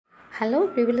Hello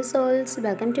Privileged Souls,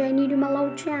 welcome to any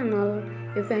Love channel.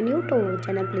 If you are new to our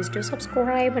channel, please do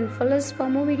subscribe and follow us for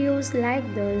more videos like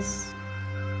this.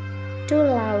 Two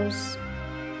loves.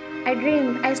 I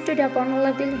dreamed I stood upon a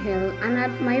little hill, and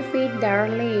at my feet there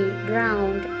lay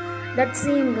ground that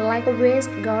seemed like a vast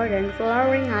garden,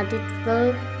 flowering at it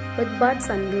filled with buds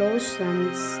and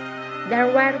blossoms. There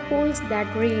were pools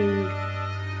that gleamed,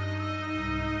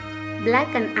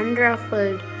 black and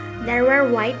unruffled. There were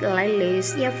white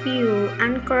lilies, a few,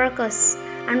 and crocus,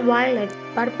 and violet,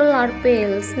 purple or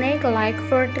pale, snake-like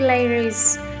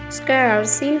fertilities, scarce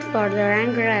seen further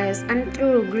and grass, and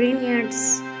through green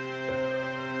yards.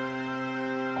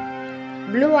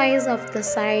 Blue eyes of the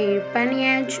side,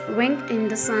 pennage winked in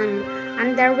the sun,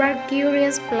 and there were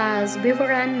curious flowers before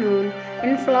unknown,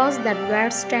 in flowers that were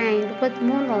stained with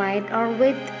moonlight or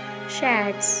with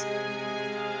shades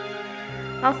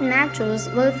of nature's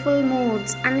willful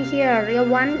moods, and here a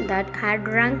one that had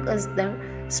drunk us the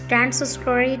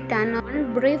statutory ton of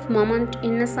one brief moment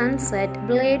in a sunset,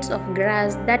 blades of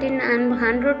grass that in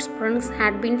 100 springs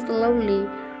had been slowly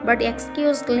but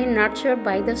excusely nurtured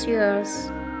by the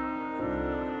years,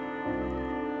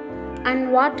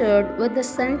 and watered with the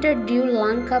scented dew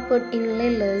long cupped in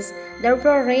lilies.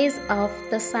 Therefore rays of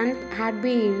the sun had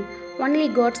been only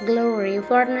God's glory,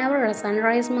 for never a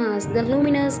sunrise masked the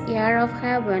luminous air of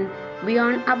heaven.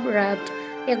 Beyond abrupt,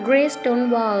 a grey stone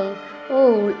wall,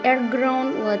 oh, earth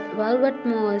grown with velvet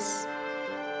moss.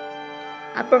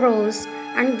 Uprose,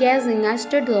 and gazing I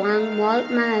stood long,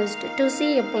 amazed to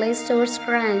see a place so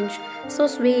strange, so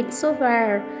sweet, so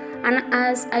fair. And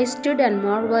as I stood and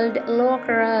marveled, lo,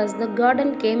 across the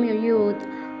garden came a youth.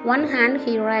 One hand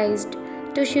he raised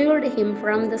to shield him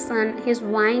from the sun, his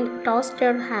wind-tossed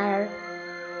hair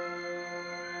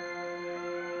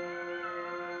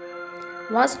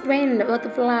was twinned with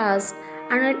flowers,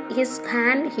 and in his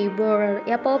hand he bore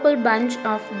a purple bunch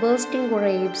of bursting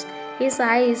grapes. His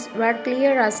eyes were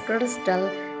clear as crystal,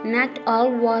 not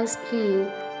all was he,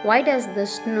 white as the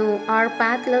snow or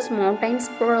pathless mountain's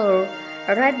floor.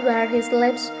 Red were his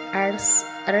lips as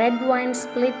red wine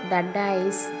split that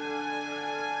dies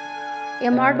a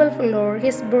marble floor,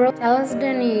 his brow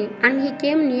chalcedony, and he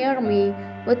came near me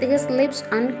with his lips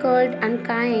uncurled and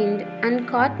kind, and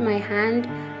caught my hand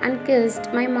and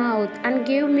kissed my mouth, and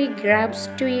gave me grapes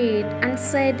to eat, and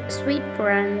said, "Sweet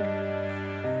friend,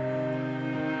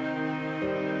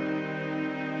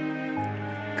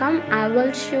 come, I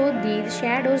will show thee the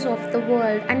shadows of the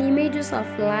world and images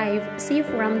of life. See,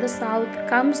 from the south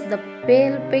comes the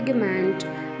pale pigment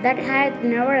that had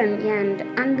never an end,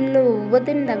 and lo,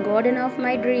 within the garden of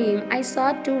my dream, I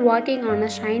saw two walking on a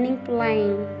shining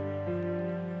plain.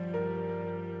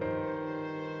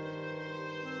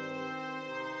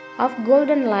 Of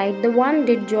golden light, the one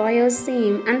did joyous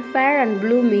seem, and fair and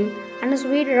blooming, and a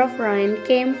sweet refrain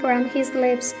came from his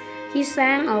lips. He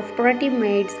sang of pretty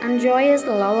maids, and joyous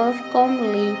love of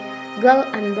comely girl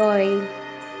and boy.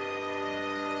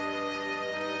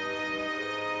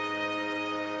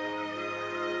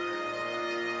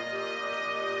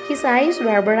 His eyes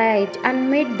were bright,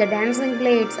 and mid the dancing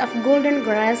blades of golden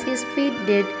grass his feet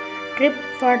did trip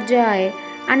for joy,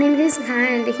 and in his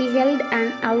hand he held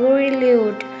an ivory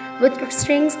lute with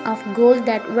strings of gold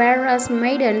that were as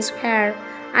maiden's hair,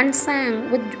 and sang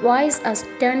with voice as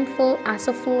tuneful as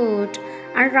a flute,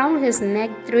 and round his neck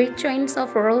 3 chains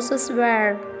of roses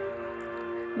were.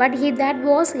 But he that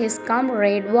was his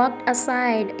comrade walked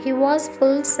aside. He was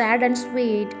full sad and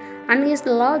sweet, and his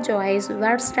large eyes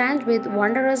were strange with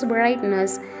wondrous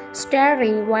brightness,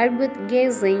 staring wide with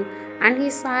gazing, and he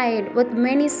sighed with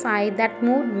many sighs that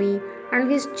moved me,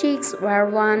 and his cheeks were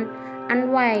wan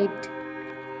and white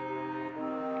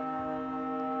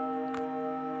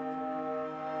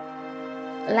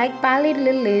like pallid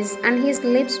lilies, and his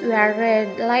lips were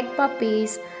red like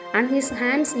poppies, and his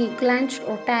hands he clenched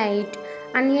tight,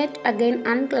 and yet again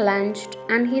unclenched,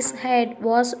 and his head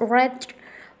was wreathed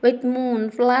with moon,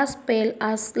 flowers pale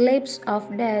as lips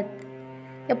of death.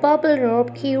 A purple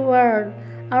robe he wore,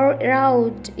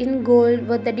 wrought in gold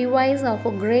with the device of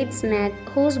a great snake,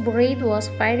 whose breath was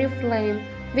fiery flame,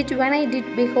 which when I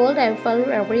did behold I fell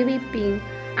every weeping,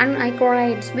 and I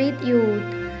cried, "Sweet youth,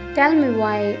 tell me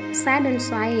why, sad and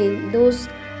sighing,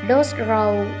 dost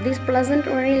row these pleasant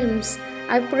realms?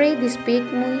 I pray thee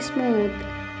speak me smooth.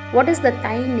 What is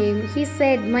thy name?" He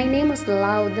said, "My name is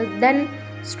Love." Then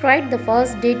straight the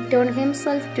first did turn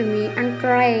himself to me, and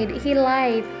cried, he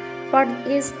lied, for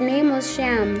his name was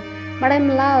Sham. But I am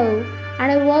Love,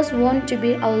 and I was wont to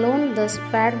be alone this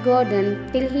fair garden,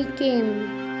 till he came.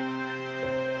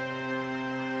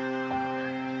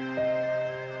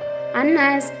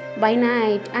 Unasked By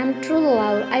night, I'm true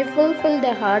love. I fulfill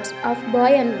the hearts of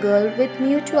boy and girl with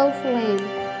mutual flame.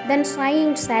 Then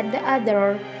sighing said the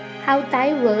other, how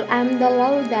thankful I'm the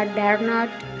love that dare not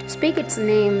speak its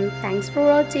name. Thanks for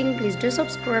watching. Please do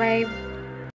subscribe.